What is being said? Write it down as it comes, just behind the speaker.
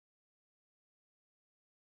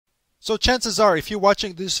So chances are, if you're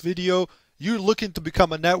watching this video, you're looking to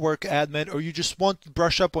become a network admin or you just want to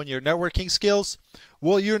brush up on your networking skills,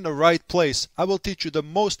 well, you're in the right place. I will teach you the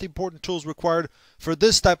most important tools required for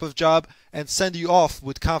this type of job and send you off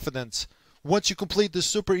with confidence. Once you complete this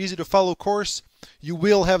super easy to follow course, you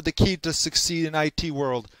will have the key to succeed in IT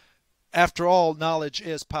world. After all, knowledge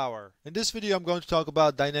is power. In this video, I'm going to talk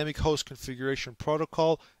about dynamic host configuration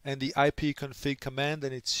protocol and the ipconfig command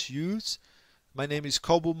and its use. My name is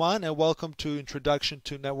COBUMAN and welcome to Introduction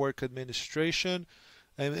to Network Administration.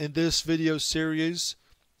 And in this video series,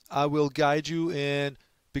 I will guide you in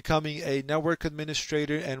becoming a network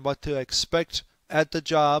administrator and what to expect at the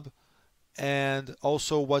job, and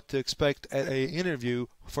also what to expect at an interview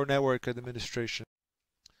for network administration.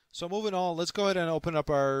 So moving on, let's go ahead and open up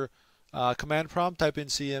our command prompt. Type in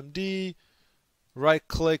CMD, right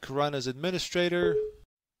click, run as administrator.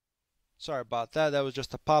 Sorry about that. That was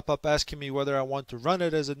just a pop-up asking me whether I want to run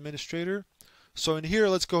it as administrator. So in here,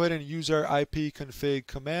 let's go ahead and use our ipconfig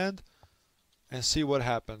command and see what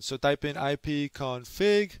happens. So type in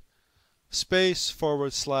ipconfig space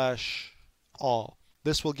 /all.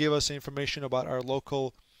 This will give us information about our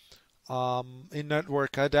local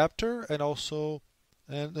in-network adapter and also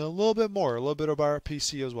a little bit more, a little bit about our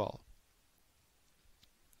PC as well.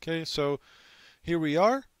 Okay, so here we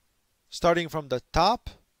are, starting from the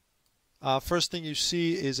top. First thing you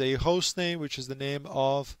see is a host name, which is the name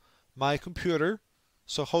of my computer.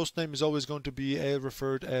 So host name is always going to be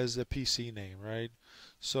referred as a PC name, right?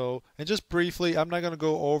 So, and just briefly, I'm not going to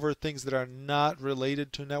go over things that are not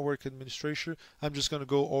related to network administration. I'm just going to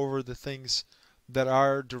go over the things that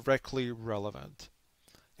are directly relevant.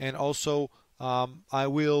 And also, I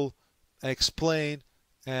will explain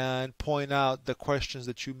and point out the questions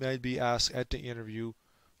that you may be asked at the interview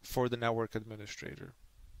for the network administrator.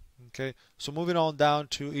 Okay, so moving on down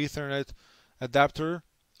to Ethernet adapter,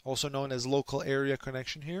 also known as local area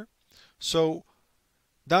connection here. So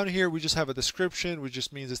down here we just have a description, which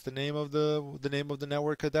just means it's the name of the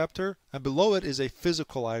network adapter, and below it is a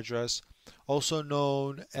physical address, also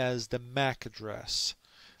known as the MAC address.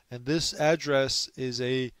 And this address is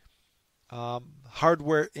a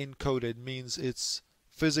hardware encoded, means it's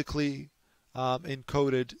physically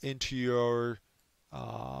encoded into your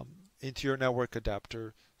network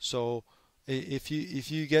adapter. So if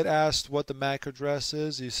you get asked what the MAC address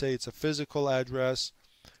is, you say it's a physical address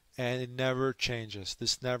and it never changes.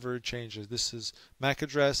 This never changes. MAC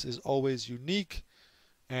address is always unique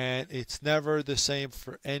and it's never the same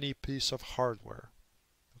for any piece of hardware.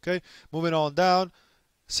 Okay, moving on down,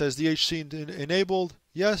 it says DHCP enabled.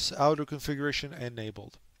 Yes. Auto configuration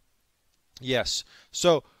enabled. Yes.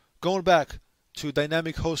 So going back to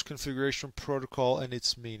dynamic host configuration protocol and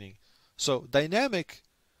its meaning. So dynamic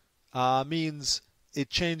means it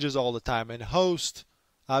changes all the time, and host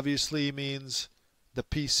obviously means the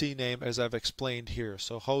PC name, as I've explained here.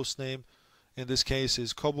 So host name in this case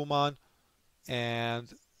is COBUMAN,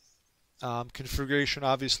 and configuration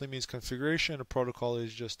obviously means configuration. A protocol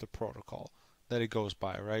is just a protocol that it goes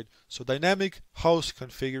by, right? So dynamic host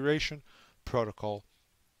configuration protocol.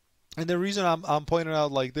 And the reason I'm pointing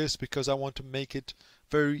out like this because I want to make it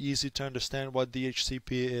very easy to understand what DHCP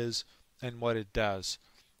is and what it does.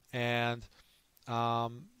 And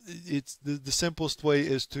it's the simplest way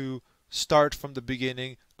is to start from the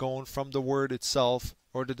beginning, going from the word itself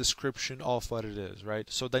or the description of what it is, right?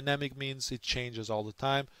 So dynamic means it changes all the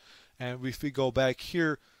time. And if we go back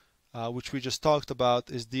here, which we just talked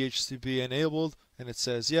about, is DHCP enabled, and it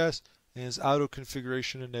says yes, and is auto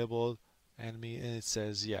configuration enabled, and it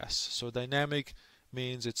says yes. So dynamic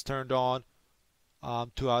means it's turned on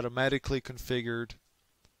to automatically configured.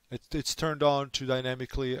 It's turned on to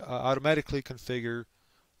dynamically automatically configure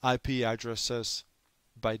IP addresses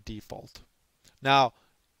by default. Now,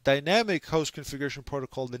 dynamic host configuration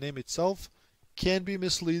protocol, the name itself, can be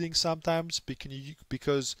misleading sometimes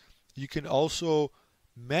because you can also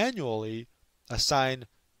manually assign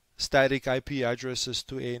static IP addresses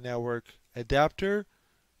to a network adapter,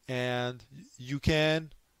 and you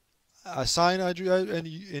can assign and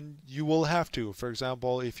you will have to. For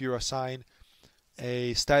example, if you assign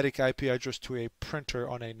a static IP address to a printer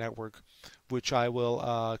on a network, which I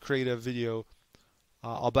will create a video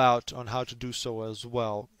about on how to do so as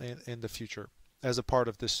well in the future as a part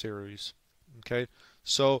of this series. Okay,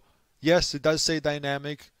 so yes, it does say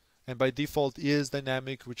dynamic, and by default is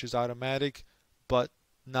dynamic, which is automatic, but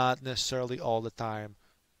not necessarily all the time.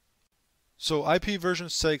 So IP version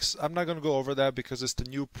 6, I'm not going to go over that because it's the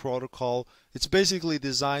new protocol. It's basically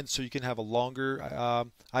designed so you can have a longer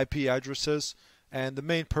IP addresses, and the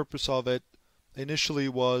main purpose of it initially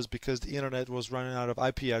was because the internet was running out of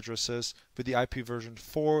IP addresses with the IP version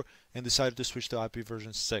 4 and decided to switch to IP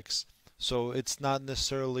version 6. So it's not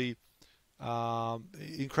necessarily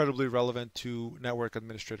incredibly relevant to network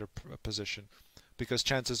administrator position, because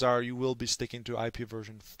chances are you will be sticking to IP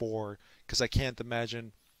version 4, because I can't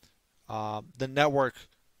imagine the network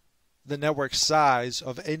size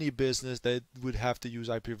of any business that would have to use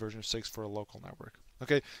IP version 6 for a local network.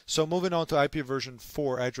 Okay, so moving on to IP version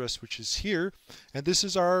 4 address, which is here, and this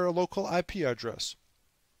is our local IP address,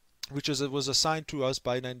 which was assigned to us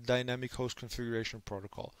by Dynamic Host Configuration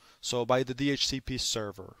Protocol, so by the DHCP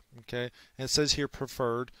server. Okay, and it says here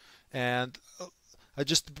preferred, and I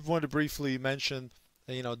just want to briefly mention,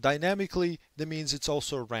 dynamically, that means it's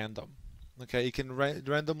also random. Okay, you can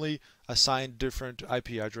randomly assign different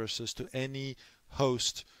IP addresses to any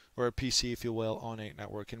host or a PC, if you will, on a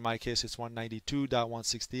network. In my case, it's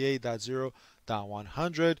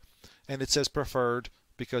 192.168.0.100, and it says preferred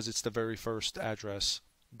because it's the very first address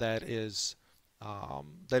that is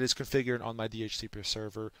configured on my DHCP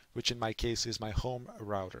server, which in my case is my home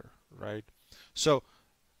router, right? So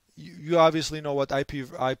you obviously know what your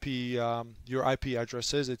IP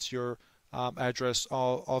address is. It's your address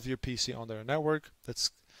of your PC on their network.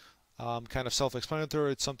 That's kind of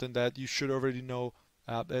self-explanatory. It's something that you should already know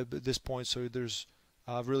at this point, so there's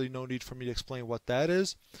really no need for me to explain what that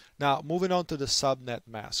is. Now, moving on to the subnet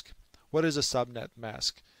mask. What is a subnet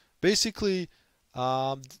mask? Basically,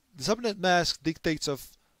 the subnet mask dictates of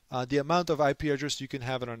the amount of IP address you can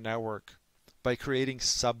have in a network by creating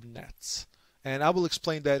subnets. And I will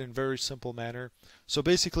explain that in a very simple manner. So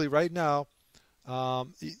basically, right now,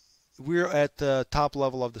 we're at the top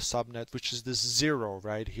level of the subnet, which is this 0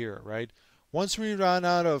 right here, right? Once we run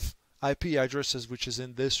out of IP addresses, which is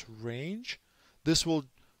in this range, this will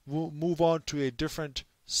move on to a different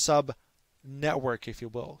sub network, if you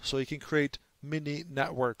will. So you can create mini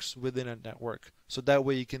networks within a network. So that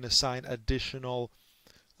way you can assign additional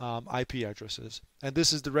IP addresses. And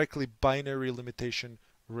this is directly binary limitation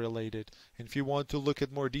related. And if you want to look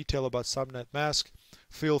at more detail about subnet mask,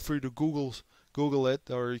 feel free to Google it,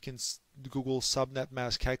 or you can Google subnet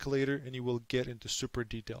mask calculator, and you will get into super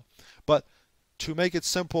detail. But to make it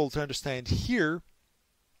simple to understand here,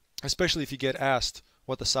 especially if you get asked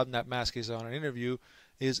what the subnet mask is on an interview,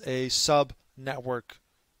 is a sub network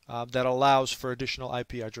that allows for additional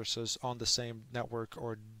IP addresses on the same network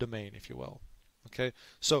or domain, if you will. Okay,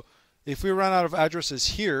 so if we run out of addresses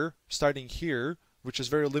here, starting here, which is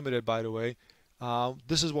very limited, by the way,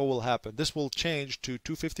 this is what will happen. This will change to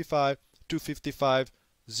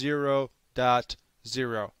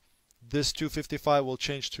 255.255.0.0. This 255 will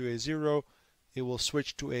change to a 0. It will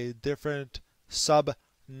switch to a different sub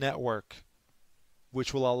network,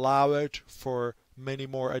 which will allow it for many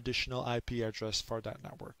more additional IP address for that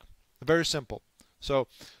network. Very simple. So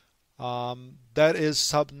that is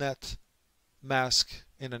subnet mask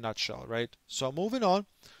in a nutshell, right? So moving on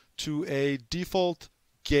to a default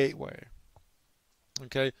gateway.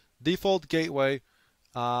 Okay, default gateway.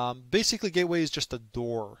 Basically, gateway is just a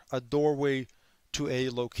doorway to a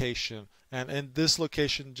location, and this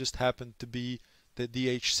location just happened to be the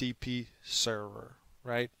DHCP server,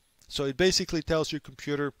 right? So it basically tells your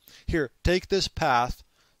computer, here, take this path,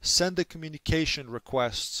 send the communication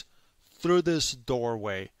requests through this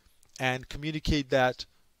doorway, and communicate that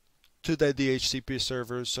to the DHCP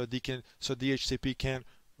server, so DHCP can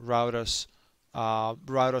route us,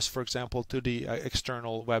 for example, to the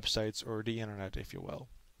external websites or the internet, if you will.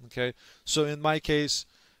 Okay, so in my case,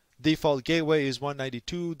 default gateway is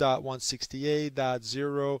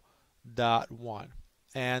 192.168.0.1,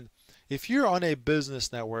 and if you're on a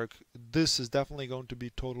business network, this is definitely going to be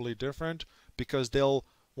totally different, because they'll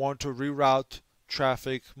want to reroute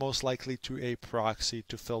traffic most likely to a proxy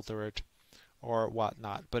to filter it or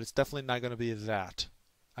whatnot, but it's definitely not going to be that.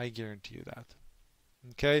 I guarantee you that.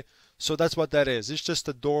 Okay, so that's what that is. It's just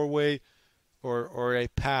a doorway or a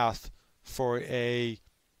path for a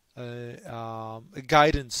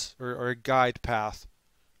guidance or a guide path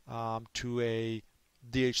to a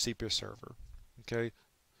DHCP server. Okay,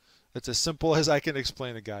 it's as simple as I can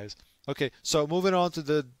explain it, guys. Okay, so moving on to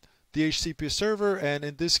the DHCP server, and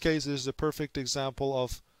in this case, this is a perfect example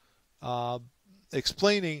of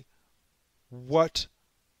explaining what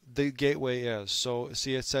the gateway is. So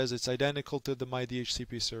see, it says it's identical to the my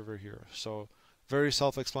DHCP server here. So very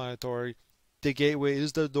self-explanatory. The gateway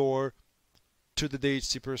is the door to the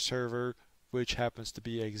DHCP server, which happens to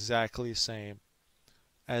be exactly the same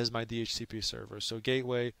as my DHCP server. So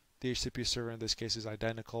gateway, DHCP server in this case is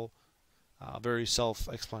identical. Very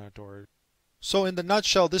self-explanatory. So in the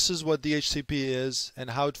nutshell, this is what DHCP is and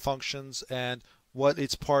how it functions and what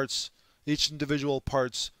its parts each individual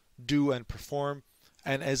parts do and perform.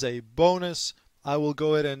 And as a bonus, I will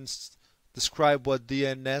go ahead and describe what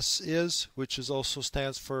DNS is, which is also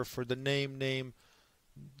stands for the name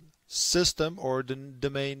system, or the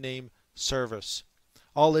domain name service.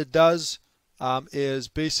 All it does is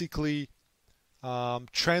basically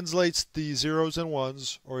translates the zeros and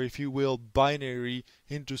ones, or if you will, binary,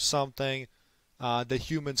 into something that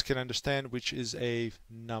humans can understand, which is a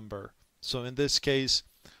number. So in this case,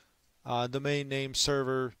 domain name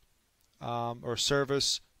server or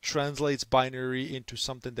service translates binary into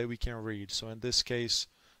something that we can read. So in this case,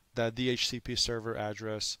 the DHCP server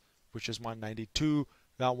address, which is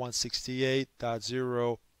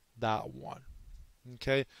 192.168.0.1.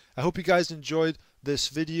 Okay, I hope you guys enjoyed this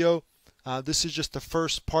video. This is just the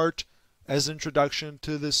first part as introduction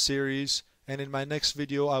to this series, and in my next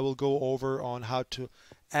video I will go over on how to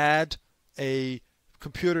add a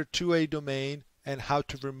computer to a domain and how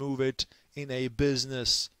to remove it in a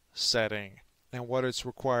business setting and what it's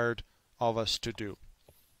required of us to do.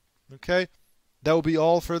 Okay, that will be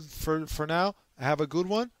all for now. Have a good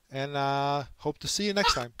one, and hope to see you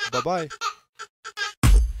next time. Bye bye.